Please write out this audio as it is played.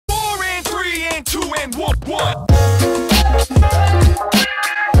2 and 1.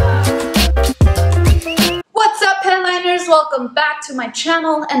 What's up, headliners? Welcome back to my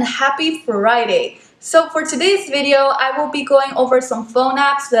channel and happy Friday. So for today's video, I will be going over some phone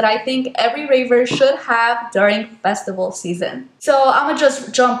apps that I think every raver should have during festival season. So I'm gonna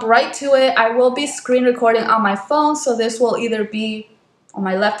just jump right to it. I will be screen recording on my phone, so this will either be on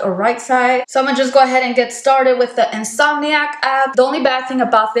my left or right side. So I'm gonna just go ahead and get started with the INSOMNIAC app. The only bad thing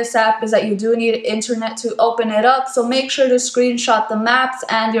about this app is that you do need internet to open it up, so make sure to screenshot the maps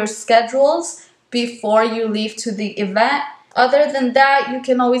and your schedules before you leave to the event. Other than that, you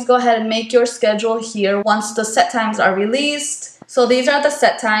can always go ahead and make your schedule here once the set times are released. So these are the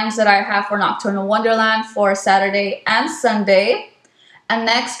set times that I have for Nocturnal Wonderland for Saturday and Sunday. And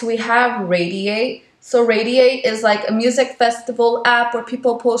next we have Radiate. So Radiate is like a music festival app where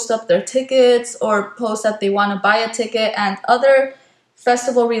people post up their tickets or post that they want to buy a ticket and other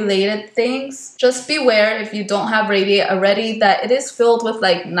festival related things. Just beware if you don't have Radiate already that it is filled with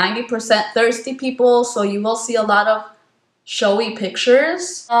like 90% thirsty people, so you will see a lot of showy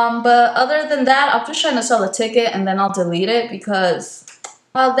pictures. But other than that, I'm just trying to sell a ticket and then I'll delete it because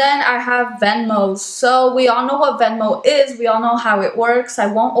then I have Venmo. So we all know what Venmo is, we all know how it works. I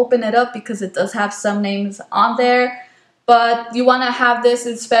won't open it up because it does have some names on there, but you want to have this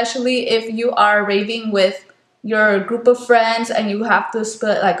especially if you are raving with your group of friends and you have to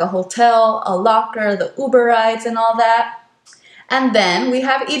split like a hotel, a locker, the Uber rides and all that. And then we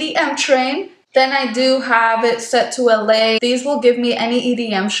have EDM Train. Then I do have it set to LA. These will give me any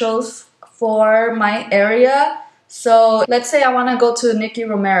EDM shows for my area. So let's say I want to go to Nicky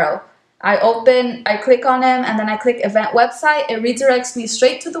Romero. I click on him and then I click event website. It redirects me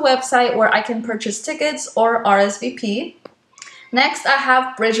straight to the website where I can purchase tickets or RSVP. Next, I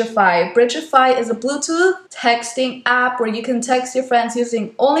have BRIDGEFY. BRIDGEFY is a Bluetooth texting app where you can text your friends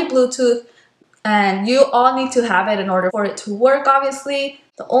using only Bluetooth, and you all need to have it in order for it to work, obviously.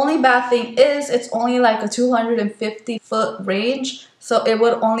 The only bad thing is it's only like a 250-foot range, so it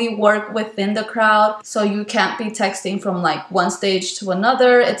would only work within the crowd, so you can't be texting from like one stage to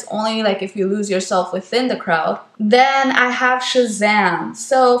another. It's only like if you lose yourself within the crowd. Then I have SHAZAM.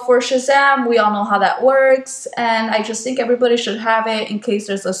 So for SHAZAM, we all know how that works, and I just think everybody should have it in case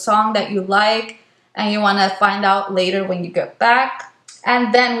there's a song that you like and you want to find out later when you get back.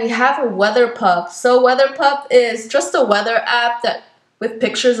 And then we have a WeatherPup. So WeatherPup is just a weather app that with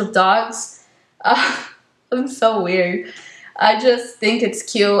pictures of dogs. I'm so weird. I just think it's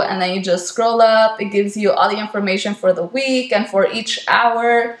cute, and then you just scroll up. It gives you all the information for the week and for each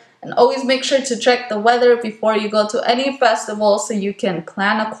hour. And always make sure to check the weather before you go to any festival so you can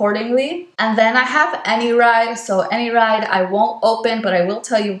plan accordingly. And then I have ANYRIDE. So ANYRIDE I won't open, but I will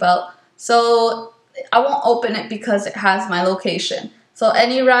tell you about. So I won't open it because it has my location. So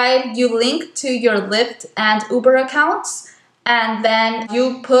ANYRIDE, you link to your Lyft and Uber accounts, and then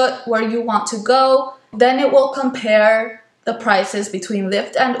you put where you want to go. Then it will compare the prices between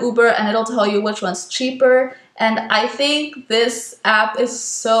Lyft and Uber, and it'll tell you which one's cheaper. And I think this app is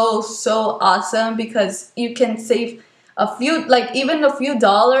so awesome because you can save a few, like even a few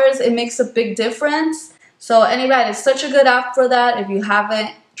dollars. It makes a big difference. So ANYRIDE is such a good app for that. If you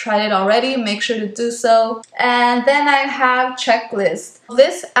haven't tried it already, make sure to do so. And then I have Checklist.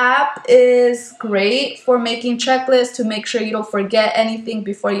 This app is great for making checklists to make sure you don't forget anything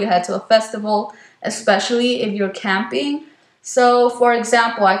before you head to a festival, especially if you're camping. So for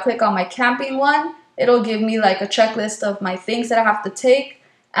example, I click on my camping one, it'll give me like a checklist of my things that I have to take.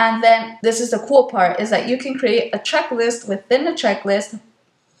 And then this is the cool part, is that you can create a checklist within the checklist.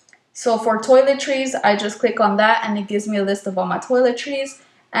 So for toiletries, I just click on that and it gives me a list of all my toiletries.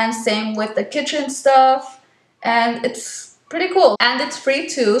 And same with the kitchen stuff, and it's pretty cool. And it's free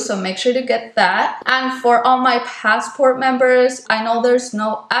too, so make sure to get that. And for all my Passport members, I know there's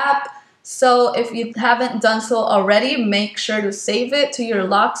no app, so if you haven't done so already, make sure to save it to your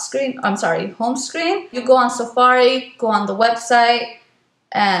home screen. You go on Safari, go on the website,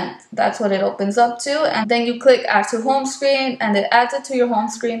 and that's what it opens up to. And then you click add to home screen and it adds it to your home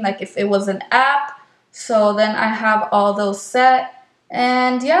screen like if it was an app. So then I have all those set.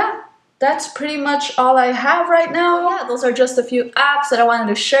 And yeah, that's pretty much all I have right now. Yeah, those are just a few apps that I wanted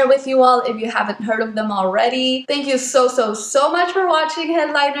to share with you all if you haven't heard of them already. Thank you so much for watching,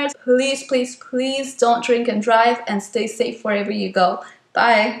 headliners. Please don't drink and drive, and stay safe wherever you go.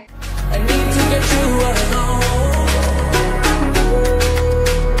 Bye. I need to get you alone.